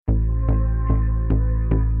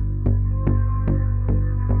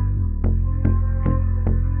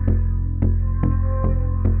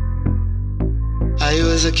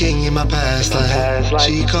was a king in my past life.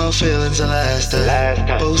 She called feelings the last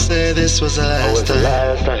time. Both said this was the last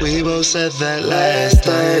time. We both said that last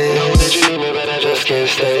time. Know that you need me, but I just can't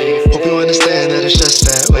stay. Hope you understand that it's just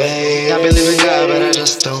that way. I believe in God, but I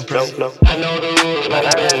just don't pray. I know the rules, but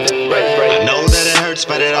I bend and break. I know that it hurts,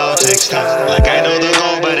 but it all takes time. Like I know the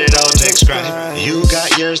goal, but it all takes grind. You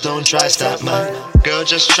got yours, don't try stop mine. Girl,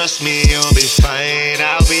 just trust me, you'll be fine.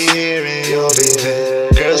 I'll be here and you'll be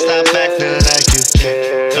there. Girl, stop acting like you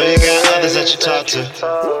care. Know you got others that you talk to.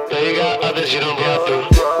 Know you got others you don't go through.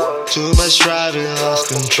 Too much driving,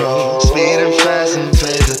 lost control. Speeding fast and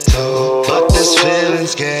play the toll. But this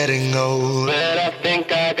feeling's getting old. But I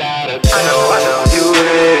think I gotta go. I know you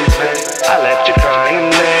hate me. I left you crying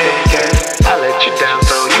naked. I let you down,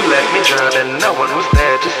 so you let me drown, and no one was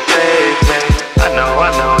there to save me. I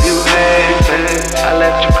know you hate me. I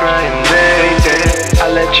left you crying naked. I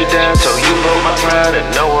let you down, so you broke my pride, and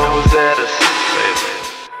no one was there to save me.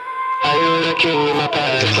 I was a king in my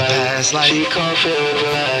past life. She called feelings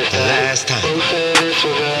the last time. Both said this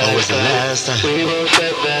was the last time. We both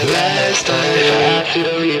said that last time. If I ask you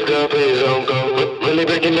to leave, girl, please don't go. Really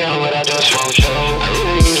breaking down what I just won't show. I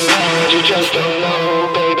really need you around, but you just don't know.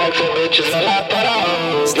 Payback's a bitch, it's a lot that I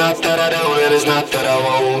own. It's not that I don't, and it's not that I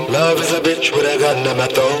won't. Love is a bitch with a gun to my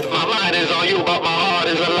throat. My mind is on you, but my heart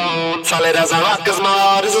is alone. Solid as a rock, cause my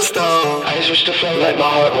heart is a stone. I switched to flow like my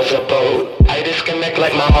heart was a boat. I disconnect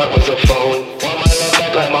like my heart was a phone. Want my love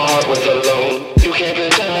back like my heart was alone. You can't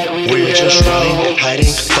pretend like we're just running,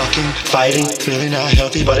 hiding, fucking, fighting. Really not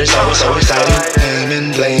healthy, but it's always so exciting.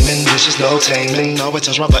 Aiming, blaming, vicious, no taming. No, it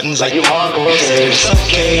touch my buttons like you hardcore. It's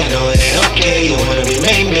okay, I know it ain't okay. You wanna be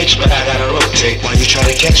main bitch, but I gotta rotate. While you try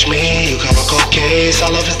to catch me, you come a cold case.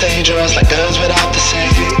 All of it's dangerous like guns without the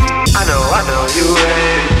safety. I know you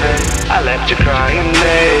hate me. I left you crying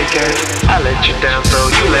naked. I let you down, so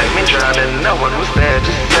you let me drown, and no one was there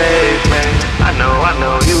to save me. I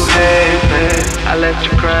know you hate me. I left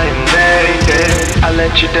you crying naked. I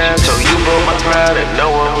let you down, so you broke my pride, and no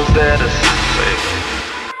one was there to save me.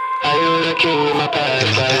 I was a king in my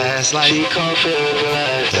past life. She called feelings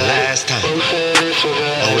the last time. Both said this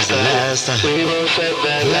was the last time. We both said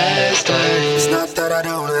that last time. It's not that I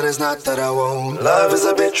don't, and it's not that I won't. Love is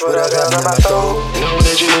a bitch with a gun in my throat. Know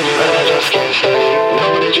that you need me, but I just can't stay.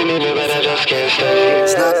 Know that you need me, but I just can't stay.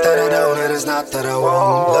 It's not that I don't, and it's not that I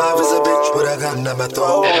won't. Love is a bitch with a gun in my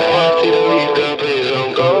throat. If I ask you to leave, girl, please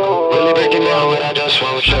don't go. Really breaking down what I just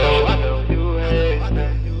won't show. I know you hate me.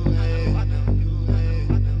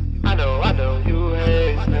 I know you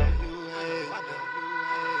hate me.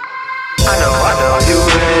 I know you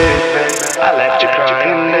hate me. I left you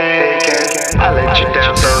crying naked. I let you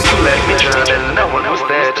down, so you let me drown, and no one was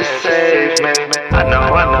there to save me. I know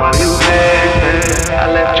you hate me. I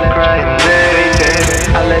left you crying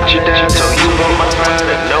naked. I let you down, so you broke my pride,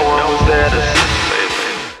 and no one was there to save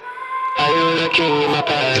me. I was a king in my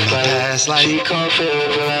past life. She called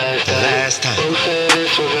feelings the last time. Both said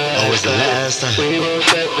this was the last time. We both